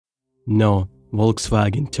No,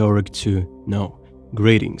 Volkswagen Touareg II, no.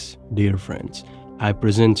 Greetings, dear friends. I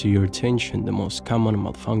present to your attention the most common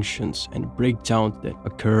malfunctions and breakdowns that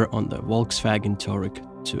occur on the Volkswagen Touareg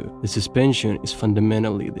II. The suspension is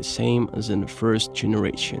fundamentally the same as in the first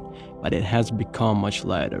generation, but it has become much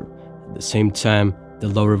lighter. At the same time, the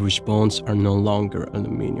lower wishbones are no longer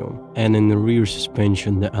aluminum, and in the rear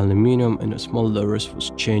suspension, the aluminum in the small levers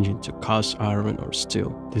was changed into cast iron or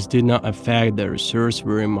steel. This did not affect the resource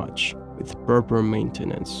very much. With proper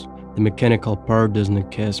maintenance, the mechanical part does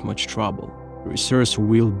not cause much trouble. The resource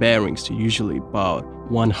wheel bearings are usually about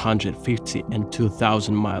 150 and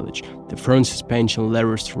 2000 mileage. The front suspension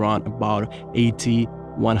levers run about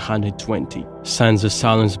 80-120. Since the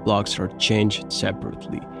silence blocks are changed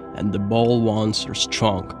separately, and the ball ones are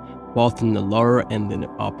strong, both in the lower and in the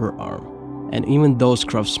upper arm. And even those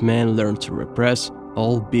craftsmen learn to repress,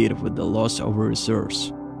 albeit with the loss of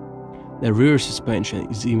resource. The rear suspension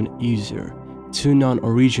is even easier. Two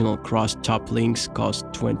non-original cross-top links cost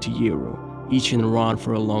 €20, each and run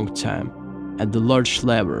for a long time. At the large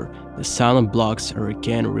lever, the silent blocks are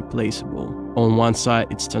again replaceable. On one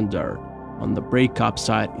side it's standard, on the break-up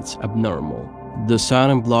side it's abnormal. The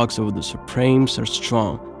silent blocks of the Supremes are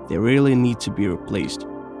strong, they really need to be replaced.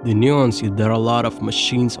 The nuance is there are a lot of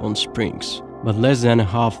machines on springs, but less than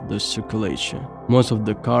half the circulation. Most of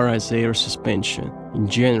the car has air suspension, in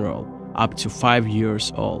general, up to 5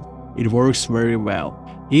 years old. It works very well.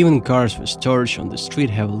 Even cars with storage on the street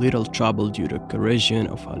have little trouble due to corrosion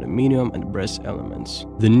of aluminum and brass elements.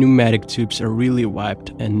 The pneumatic tubes are really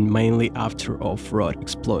wiped, and mainly after off-road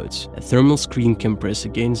exploits. A thermal screen can press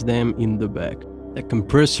against them in the back. The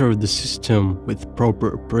compressor of the system, with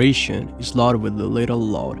proper operation, is loaded with a little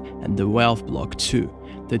load, and the valve block too.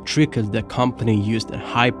 The trick is the company used a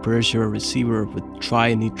high-pressure receiver with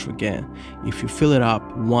trinitrogen. If you fill it up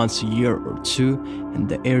once a year or two, and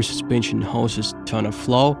the air suspension hoses ton of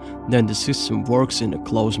flow, then the system works in a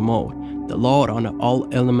closed mode. The load on all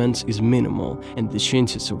elements is minimal, and the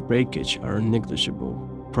chances of breakage are negligible.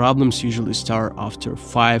 Problems usually start after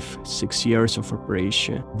 5-6 years of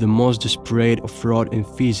operation. The most desperate off-road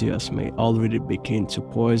enthusiasts may already begin to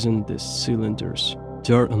poison the cylinders.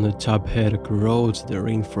 Dirt on the top head corrodes the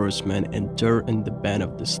reinforcement, and dirt in the bend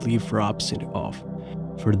of the sleeve rubs it off.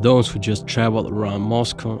 For those who just travel around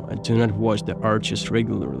Moscow and do not wash the arches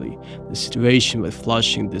regularly, the situation with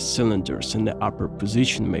flushing the cylinders in the upper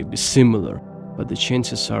position may be similar, but the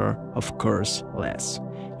chances are, of course, less.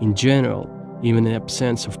 In general, even in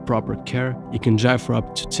absence of proper care, you can drive for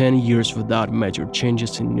up to 10 years without major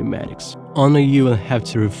changes in pneumatics. Only you will have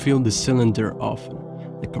to refill the cylinder often.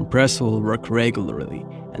 The compressor will work regularly,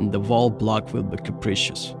 and the valve block will be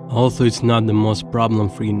capricious. Although it's not the most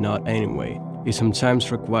problem-free nut anyway, it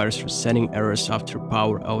sometimes requires resetting errors after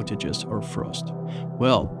power outages or frost.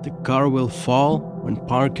 Well, the car will fall when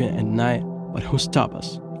parking at night, but who stops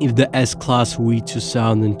us? If the S-Class V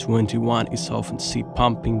 2021 is often seen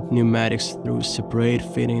pumping pneumatics through separate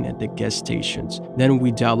fitting at the gas stations, then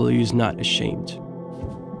VW is not ashamed.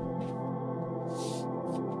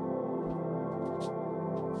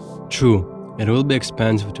 True, it will be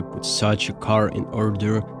expensive to put such a car in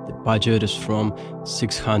order. The budget is from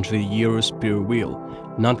 €600 per wheel,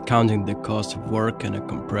 not counting the cost of work and a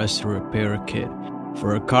compressor repair kit.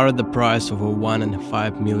 For a car at the price of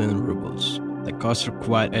 1.5 million rubles, the costs are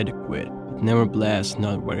quite adequate, but nevertheless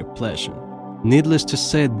not very pleasant. Needless to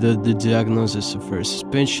say that the diagnosis of air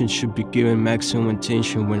suspension should be given maximum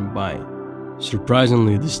attention when buying.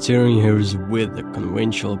 Surprisingly, the steering here is with a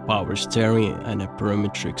conventional power steering and a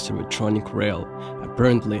parametric electronic rail.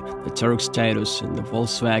 Apparently, the torque status in the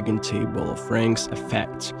Volkswagen table of ranks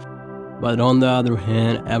affects. But on the other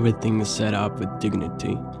hand, everything is set up with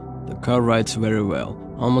dignity. The car rides very well,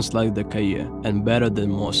 almost like the Cayenne, and better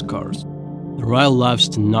than most cars. The rail loves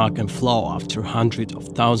to knock and flow after hundreds of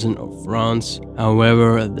thousands of runs.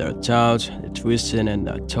 However, they're taut, they're twisted, and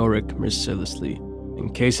they're torqued mercilessly. In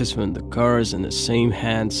cases when the car is in the same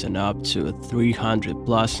hands and up to 300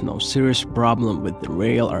 plus, no serious problem with the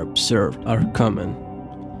rail are observed are common.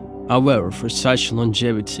 However, for such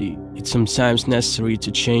longevity, it's sometimes necessary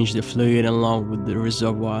to change the fluid along with the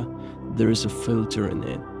reservoir. There is a filter in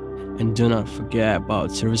it. And do not forget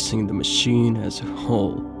about servicing the machine as a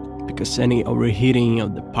whole, because any overheating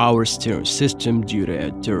of the power steering system due to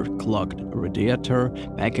a dirt-clogged radiator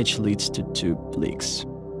package leads to tube leaks.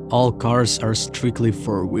 All cars are strictly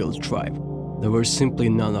four-wheel drive. There were simply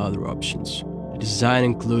no other options. The design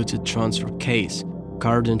includes a transfer case,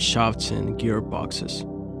 cardan shafts, and gearboxes.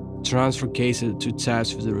 Transfer case has two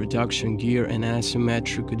types with a reduction gear and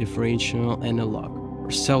asymmetric differential analog.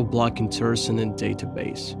 or self-blocking torsion in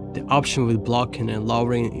database. The option with blocking and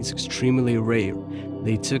lowering is extremely rare.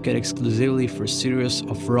 They took it exclusively for serious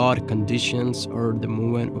off-road conditions or the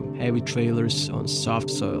movement of heavy trailers on soft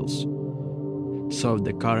soils. So if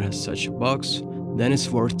the car has such a box, then it's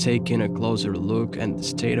worth taking a closer look at the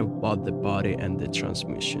state of both the body and the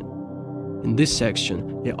transmission. In this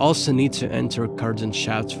section, you also need to enter cardan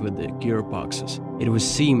shafts with the gearboxes. It would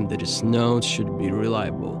seem that its notes should be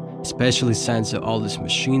reliable, especially since all these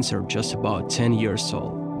machines are just about 10 years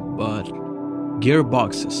old. But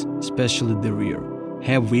gearboxes, especially the rear,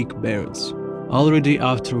 have weak bearings. Already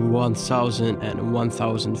after 1000 and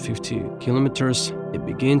 1050 kilometers, they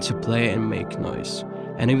begin to play and make noise.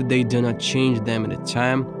 And if they do not change them at a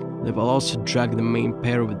time, they will also drag the main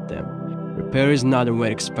pair with them. Repair is not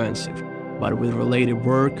very expensive, but with related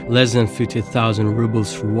work, less than 50,000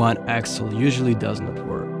 rubles for one axle usually does not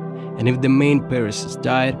work. And if the main pair has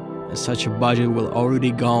died, then such a budget will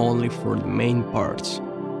already go only for the main parts.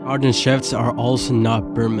 Cardan shafts are also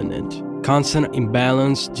not permanent. Constant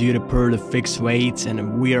imbalance due to poorly fixed weights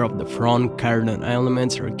and wear of the front cardan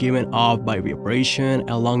elements are given off by vibration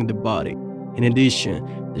along the body. In addition,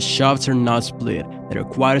 the shafts are not split. They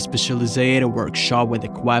require a specialized workshop with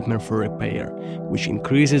equipment for repair, which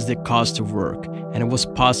increases the cost of work, and it was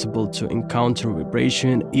possible to encounter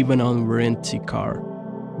vibration even on a warranty car.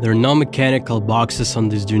 There are no mechanical boxes on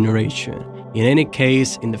this generation, in any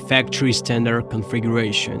case in the factory standard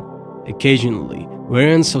configuration. Occasionally,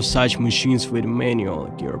 variants of such machines with manual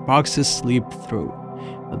gearboxes slip through,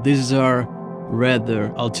 but these are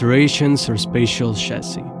rather alterations or special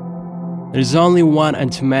chassis. There is only one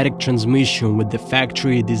automatic transmission with the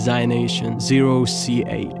factory designation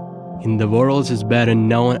 0C8. In the world, it's better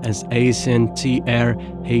known as ASN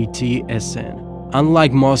TR-ATSN.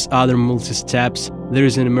 Unlike most other multi-steps, there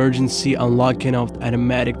is an emergency unlocking of the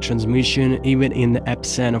automatic transmission even in the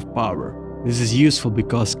absence of power. This is useful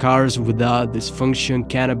because cars without this function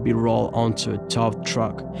cannot be rolled onto a tow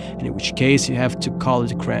truck, in which case you have to call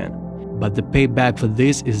it a crane. But the payback for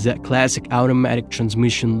this is the classic automatic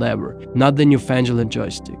transmission lever, not the newfangled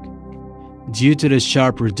joystick. Due to the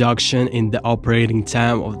sharp reduction in the operating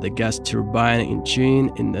time of the gas turbine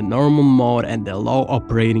engine in the normal mode and the low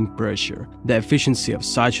operating pressure, the efficiency of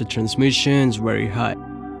such a transmission is very high.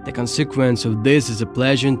 The consequence of this is a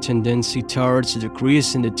pleasant tendency towards a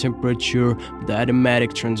decrease in the temperature of the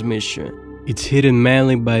automatic transmission. It's heated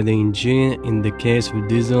mainly by the engine, in the case of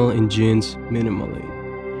diesel engines, minimally.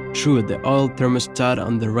 True, the oil thermostat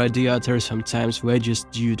on the radiator sometimes wedges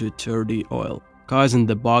due to dirty oil, causing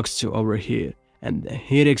the box to overheat, and the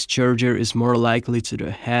heat exchanger is more likely to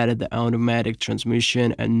the head of the automatic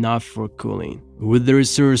transmission and not for cooling. With the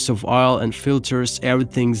resource of oil and filters,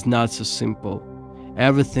 everything is not so simple.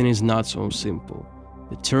 Everything is not so simple.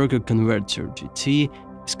 The turbo converter GT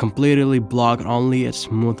is completely blocked only at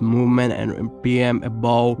smooth movement and RPM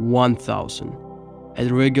above 1000. At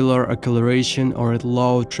regular acceleration or at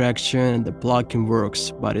low traction, the blocking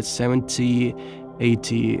works, but at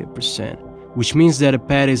 70–80%, which means that the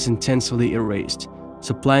pad is intensely erased,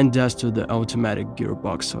 supplying dust to the automatic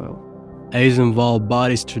gearbox oil. Asian valve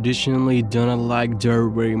bodies traditionally do not like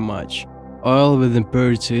dirt very much. Oil with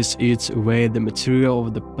impurities eats away the material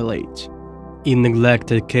of the plate. In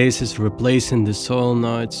neglected cases, replacing the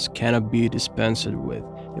solenoids cannot be dispensed with.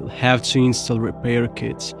 You'll have to install repair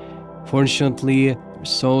kits. Fortunately,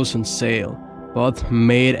 there's those on sale, both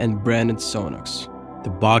made and branded Sonox. The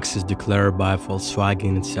box is declared by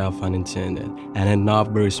Volkswagen itself unintended, and had not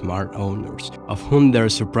very smart owners, of whom there are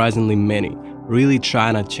surprisingly many, really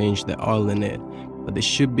try not to change the oil in it, but they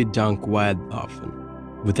should be done quite often.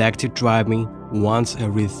 With active driving, once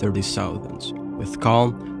every 30 seconds. With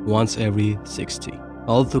calm, once every 60.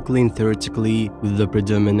 Although clean theoretically, with the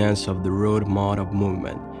predominance of the road mode of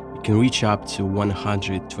movement, it can reach up to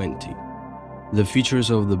 120. The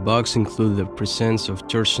features of the box include the presence of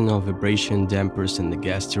torsional vibration dampers in the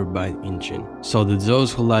gas turbine engine, so that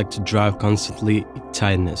those who like to drive constantly at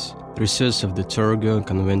tightness. The resource of the turbo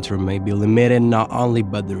converter may be limited not only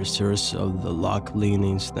by the resource of the lock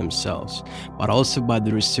linings themselves, but also by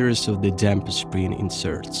the resource of the damper spring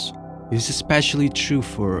inserts. This is especially true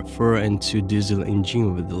for 4.2 diesel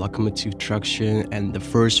engine with the locomotive traction and the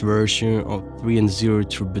first version of 3.0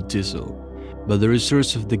 turbo diesel. But the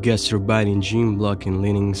resource of the gas turbine engine blocking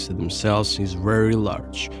linings themselves is very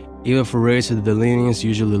large. Even for races, the linings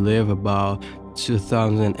usually live about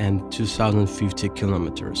 2000 and 2050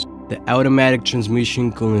 kilometers. The automatic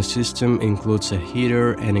transmission cooling system includes a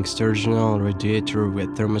heater and external radiator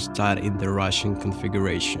with thermostat in the Russian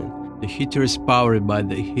configuration. The heater is powered by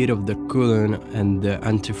the heat of the coolant and the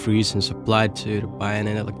antifreeze and supplied to it by an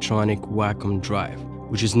electronic vacuum drive.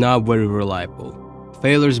 which is not very reliable.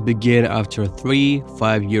 Failures begin after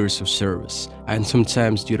 3-5 years of service, and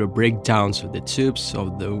sometimes due to breakdowns of the tubes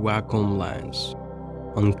of the vacuum lines.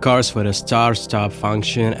 On cars with a start-stop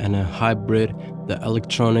function and a hybrid, the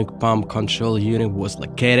electronic pump control unit was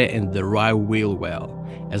located in the right wheel well.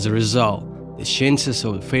 As a result, the chances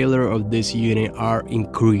of failure of this unit are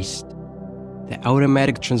increased. The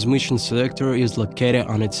automatic transmission selector is located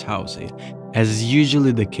on its housing, as is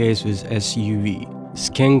usually the case with SUV. This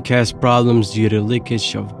can cause problems due to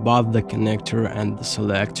leakage of both the connector and the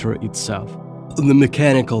selector itself. On the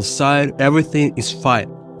mechanical side, everything is fine.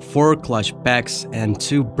 4 clutch packs and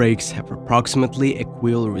 2 brakes have approximately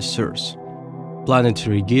equal resource.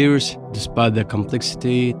 Planetary gears, despite their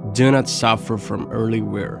complexity, do not suffer from early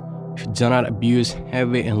wear. If you do not abuse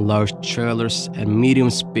heavy and large trailers at medium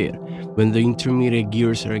speed, when the intermediate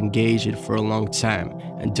gears are engaged for a long time,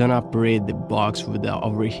 and don't operate the blocks without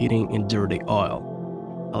overheating in dirty oil.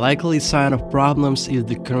 A likely sign of problems is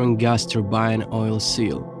the current gas turbine oil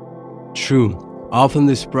seal. True, often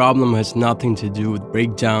this problem has nothing to do with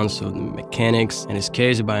breakdowns of the mechanics and is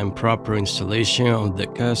caused by improper installation of the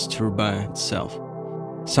gas turbine itself.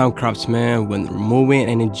 Some craftsmen, when removing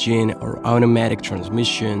an engine or automatic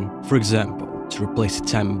transmission, for example, to replace a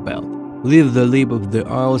timing belt, leave the lip of the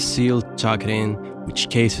oil seal tucked in, which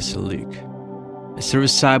causes a leak. A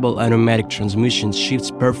serviceable automatic transmission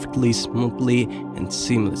shifts perfectly smoothly and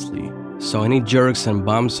seamlessly, so any jerks and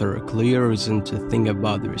bumps are a clear reason to think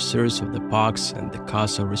about the resource of the box and the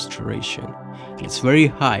cost of restoration. And it's very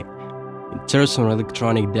high. In terms of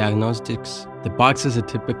electronic diagnostics, the box is a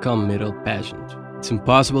typical middle pageant. It's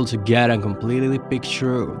impossible to get a completely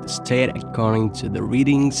picture of the state according to the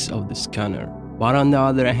readings of the scanner. But on the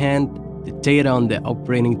other hand, the data on the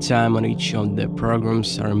operating time on each of the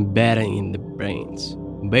programs are embedded in the brains.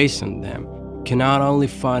 Based on them, you can not only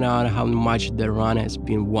find out how much the run has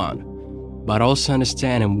been won, but also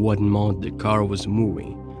understand in what mode the car was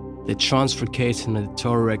moving. The transfer case and the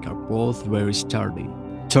Touareg are both very sturdy.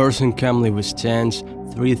 Torsion calmly withstands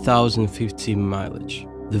 3,050 mileage.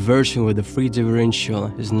 The version with the free differential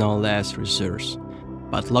has no less reserves,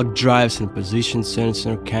 but lock drives and position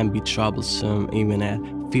sensor can be troublesome even at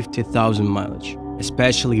 50,000 mileage,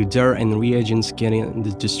 especially if dirt and reagents get in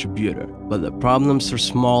the distributor, but the problems are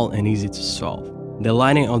small and easy to solve. The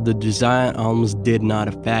lighting of the design almost did not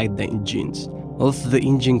affect the engines. Although the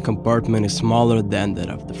engine compartment is smaller than that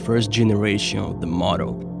of the first generation of the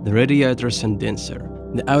model, the radiators are denser.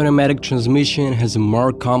 The automatic transmission has a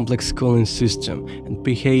more complex cooling system, and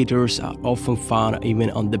preheaters are often found even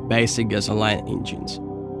on the basic gasoline engines.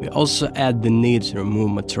 We also add the need to remove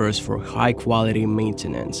motors for high-quality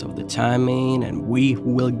maintenance of the timing, and we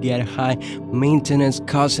will get high maintenance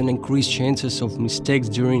costs and increased chances of mistakes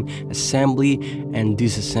during assembly and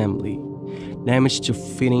disassembly, damage to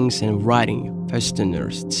fittings and writing,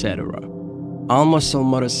 fasteners, etc. Almost all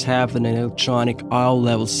motors have an electronic oil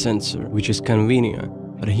level sensor, which is convenient,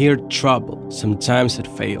 but here trouble, sometimes it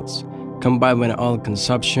fails. Combined with oil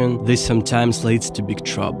consumption, this sometimes leads to big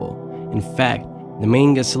trouble. In fact, the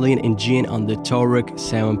main gasoline engine on the Touareg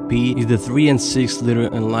 7P is the 3 and 6 liter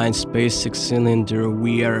inline space 6-cylinder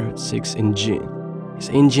VR6 engine. This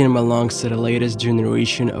engine belongs to the latest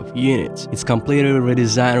generation of units. It's completely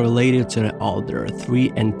redesigned related to the older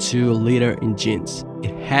 3 and 2 liter engines.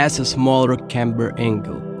 It has a smaller camber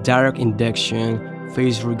angle, direct induction,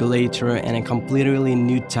 phase regulator, and a completely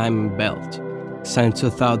new timing belt. Since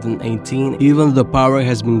 2018, even the power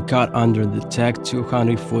has been cut under the Tech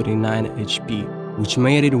 249 HP, which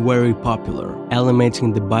made it very popular,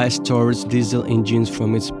 eliminating the bias towards diesel engines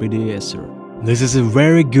from its predecessor. This is a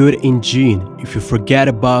very good engine if you forget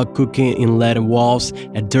about cooking inlet valves,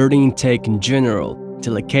 a dirty intake in general,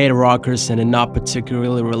 delicate rockers, and a not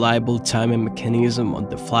particularly reliable timing mechanism on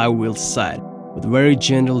the flywheel side, with very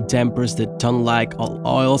gentle dampers that don't like all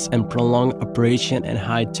oils and prolonged operation at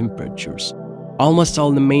high temperatures. Almost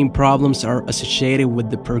all the main problems are associated with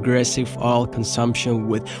the progressive oil consumption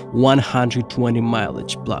with 120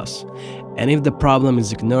 mileage plus. And if the problem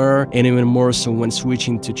is ignored, and even more so when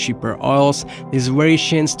switching to cheaper oils, there's a very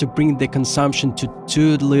chance to bring the consumption to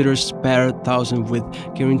 2 liters per thousand with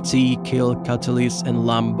guaranteed kill catalysts and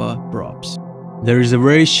lambda props. There is a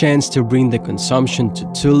very chance to bring the consumption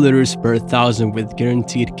to 2 liters per thousand with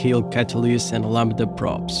guaranteed kill catalysts and lambda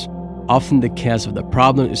props. Often the cause of the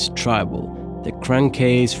problem is tribal. The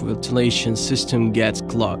crankcase ventilation system gets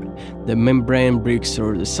clogged, the membrane breaks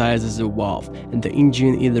or the size of the valve, and the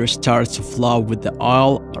engine either starts to flow with the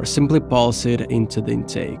oil or simply pulls it into the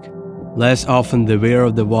intake. Less often the wear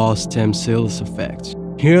of the valve stem seals effects.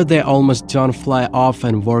 Here they almost don't fly off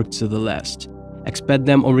and work to the last. Expect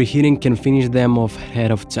them overheating can finish them off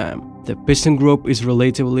ahead of time. The piston group is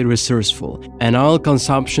relatively resourceful, and oil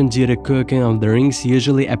consumption due to cooking of the rings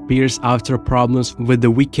usually appears after problems with the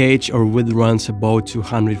leakage or with runs above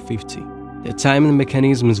 250. The timing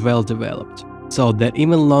mechanism is well developed, so that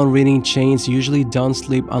even long-reading chains usually don't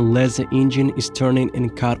slip unless the engine is turning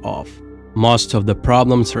and cut off. Most of the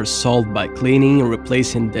problems are solved by cleaning,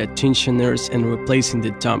 replacing the tensioners, and replacing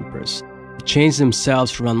the dampers. The chains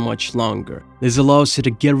themselves run much longer. This allows you to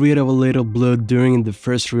get rid of a little blood during the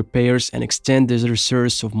first repairs and extend the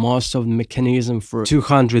reserves of most of the mechanism for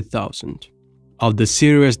 200,000. Of the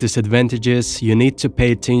serious disadvantages, you need to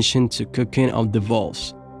pay attention to cooking of the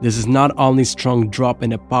valves. This is not only strong drop in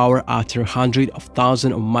the power after hundreds of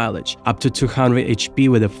thousands of mileage, up to 200 HP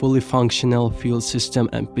with a fully functional fuel system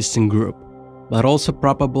and piston group, but also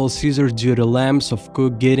probable seizure due to lamps of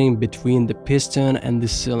cook getting between the piston and the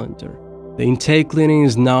cylinder. The intake cleaning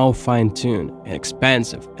is now fine-tuned and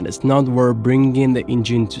expensive, and it's not worth bringing the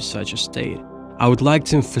engine to such a state. I would like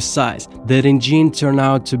to emphasize that engine turned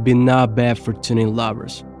out to be not bad for tuning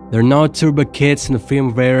lovers. There are no turbo kits and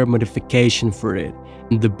firmware modification for it,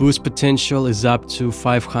 and the boost potential is up to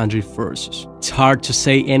 500 horses. It's hard to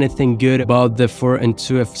say anything good about the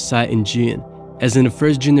 4.2 FSI engine, as in the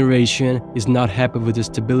first generation is not happy with the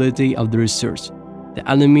stability of the resource. The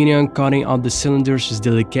aluminum coating of the cylinders is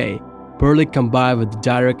delicate, poorly combined with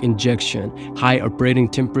direct injection, high operating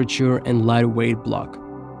temperature, and lightweight block.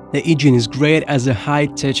 The engine is great as a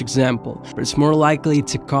high-tech example, but it's more likely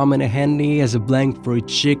to come in handy as a blank for a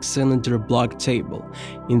cheap cylinder block table.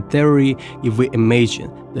 In theory, if we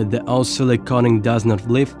imagine that the oscillate coating does not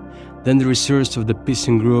lift, then the resource of the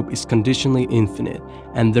piston group is conditionally infinite,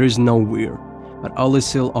 and there is no wear, but always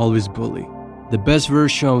still always bully. The best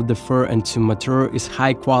version of the 4.2 motor is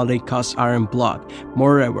high-quality cast iron block.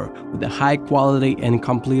 Moreover, with the high quality and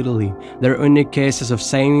completely, there are unique cases of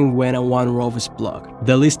saving when a one row is blocked.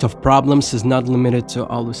 The list of problems is not limited to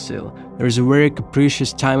alloy seal. There is a very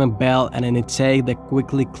capricious timing belt and an intake that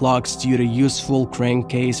quickly clogs due to useful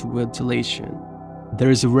crankcase ventilation.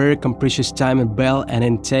 There is a very capricious timing belt and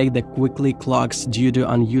intake that quickly clogs due to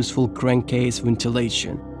unuseful crankcase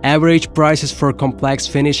ventilation. Average prices for complex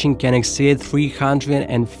finishing can exceed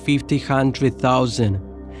 350,000.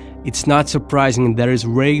 It's not surprising there is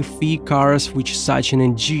very few cars with such an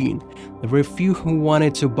engine. There were few who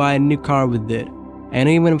wanted to buy a new car with it, and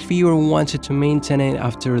even fewer wanted to maintain it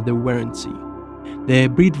after the warranty. The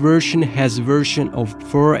hybrid version has a version of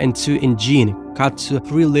 4.2 engine cut to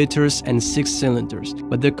 3 liters and 6 cylinders,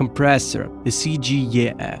 but the compressor, the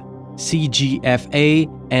CGFA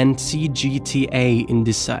and CGTA in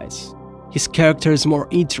this size. His character is more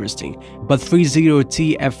interesting, but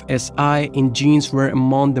 30T FSI engines were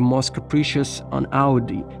among the most capricious on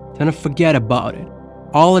Audi. Don't forget about it.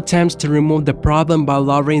 All attempts to remove the problem by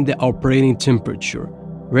lowering the operating temperature,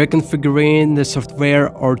 reconfiguring the software,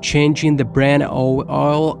 or changing the brand all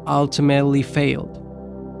ultimately failed.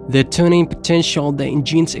 The tuning potential of the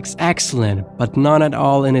engines is excellent, but not at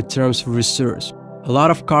all in terms of resource. A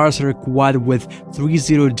lot of cars are equipped with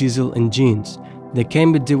 3.0 diesel engines. They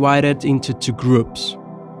can be divided into 2 groups.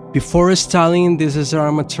 Before installing, these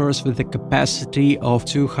are motors with a capacity of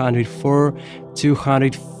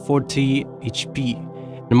 204-240 HP,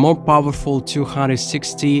 and more powerful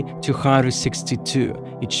 260-262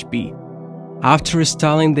 HP. After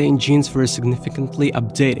installing, the engines were significantly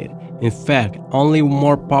updated. In fact, only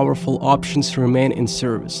more powerful options remain in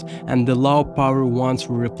service, and the low-power ones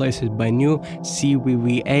were replaced by new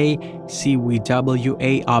CVVA,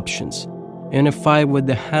 CVWA options, unified with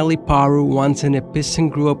the highly powered ones in the piston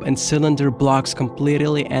group and cylinder blocks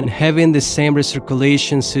completely and having the same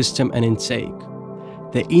recirculation system and intake.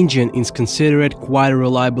 The engine is considered quite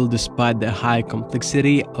reliable despite the high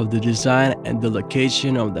complexity of the design and the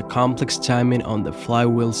location of the complex timing on the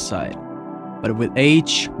flywheel side. But with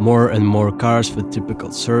age, more and more cars with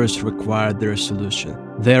typical source require their solution.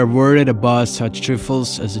 They are worried about such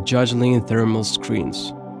trifles as the juggling thermal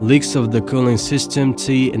screens, leaks of the cooling system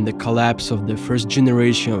T in the collapse of the first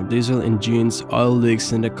generation of diesel engines, oil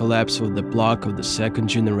leaks in the collapse of the block of the second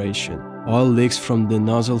generation, oil leaks from the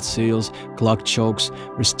nozzle seals, clock chokes,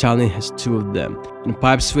 restyling has 2 of them, and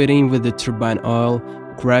pipe sweating with the turbine oil,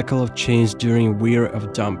 crackle of chains during wear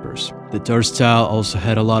of dampers. The third style also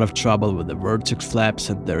had a lot of trouble with the vertex flaps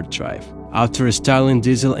and their drive. After restyling,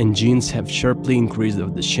 diesel engines have sharply increased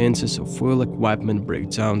the chances of fuel equipment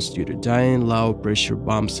breakdowns due to dying low pressure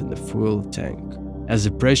bumps in the fuel tank. As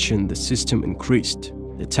the pressure in the system increased,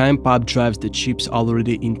 the time pipe drives the chips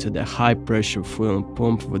already into the high pressure fuel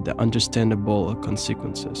pump with the understandable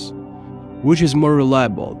consequences. Which is more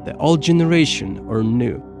reliable, the old generation or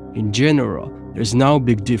new? In general, There's no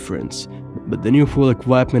big difference, but the new fuel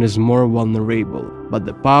equipment is more vulnerable, but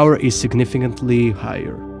the power is significantly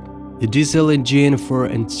higher. The diesel engine 4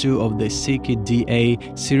 and 2 of the Siki DA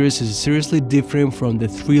series is seriously different from the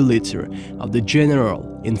 3-liter of the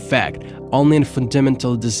General. In fact, only in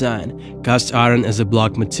fundamental design. Cast iron as a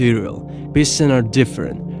block material. Pistons are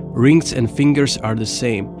different. Rings and fingers are the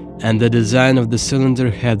same, and the design of the cylinder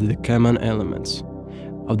had the common elements.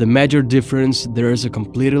 Of the major difference, there is a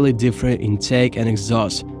completely different intake and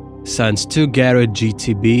exhaust. Since 2 Garrett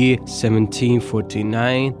GTB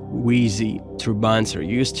 1749 Wheezy turbines are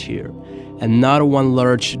used here, and not one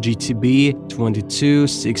large GTB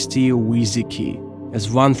 2260 Wheezy key,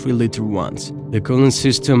 as 1 3-liter ones. The cooling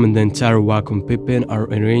system and the entire vacuum piping are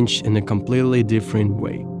arranged in a completely different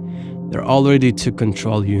way. There are already 2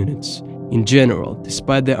 control units. In general,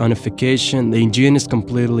 despite the unification, the engine is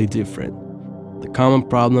completely different. The common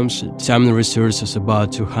problems: time and resource is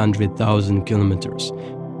about 200,000 kilometers,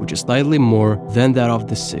 which is slightly more than that of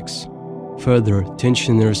the 6. Further,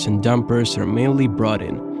 tensioners and dampers are mainly brought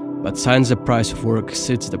in, but since the price of work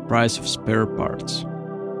exceeds the price of spare parts,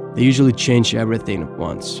 they usually change everything at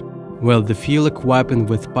once. Well, the fuel equipment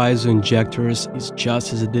with piezo injectors is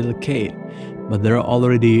just as delicate, but there are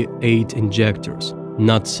already 8 injectors,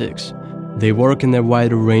 not 6. They work in a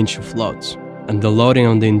wider range of loads, and the loading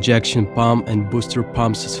on the injection pump and booster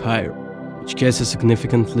pumps is higher, which causes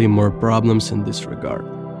significantly more problems in this regard.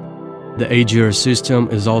 The AGR system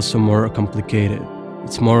is also more complicated.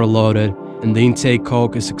 It's more loaded, and the intake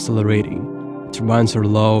coke is accelerating. The turbines are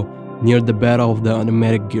low, near the bed of the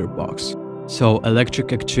automatic gearbox. So electric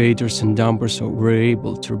actuators and dampers or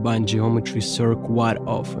variable turbine geometry are quite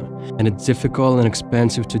often, and it's difficult and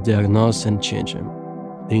expensive to diagnose and change them.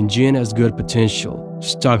 The engine has good potential,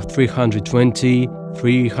 stock 320,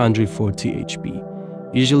 340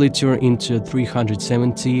 HP, usually turn into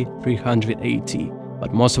 370, 380,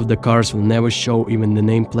 but most of the cars will never show even the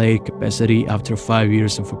nameplate capacity after 5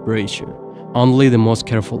 years of operation. Only the most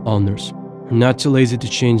careful owners are not too lazy to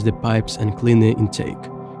change the pipes and clean the intake.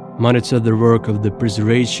 Monitor the work of the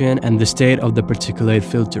preservation and the state of the particulate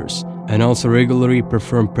filters, and also regularly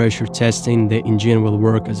perform pressure testing. The engine will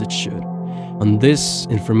work as it should. On this,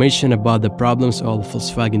 information about the problems of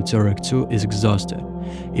Volkswagen Touareg II is exhausted.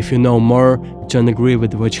 If you know more, don't agree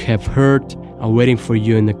with what you have heard, I'm waiting for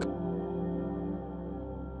you in the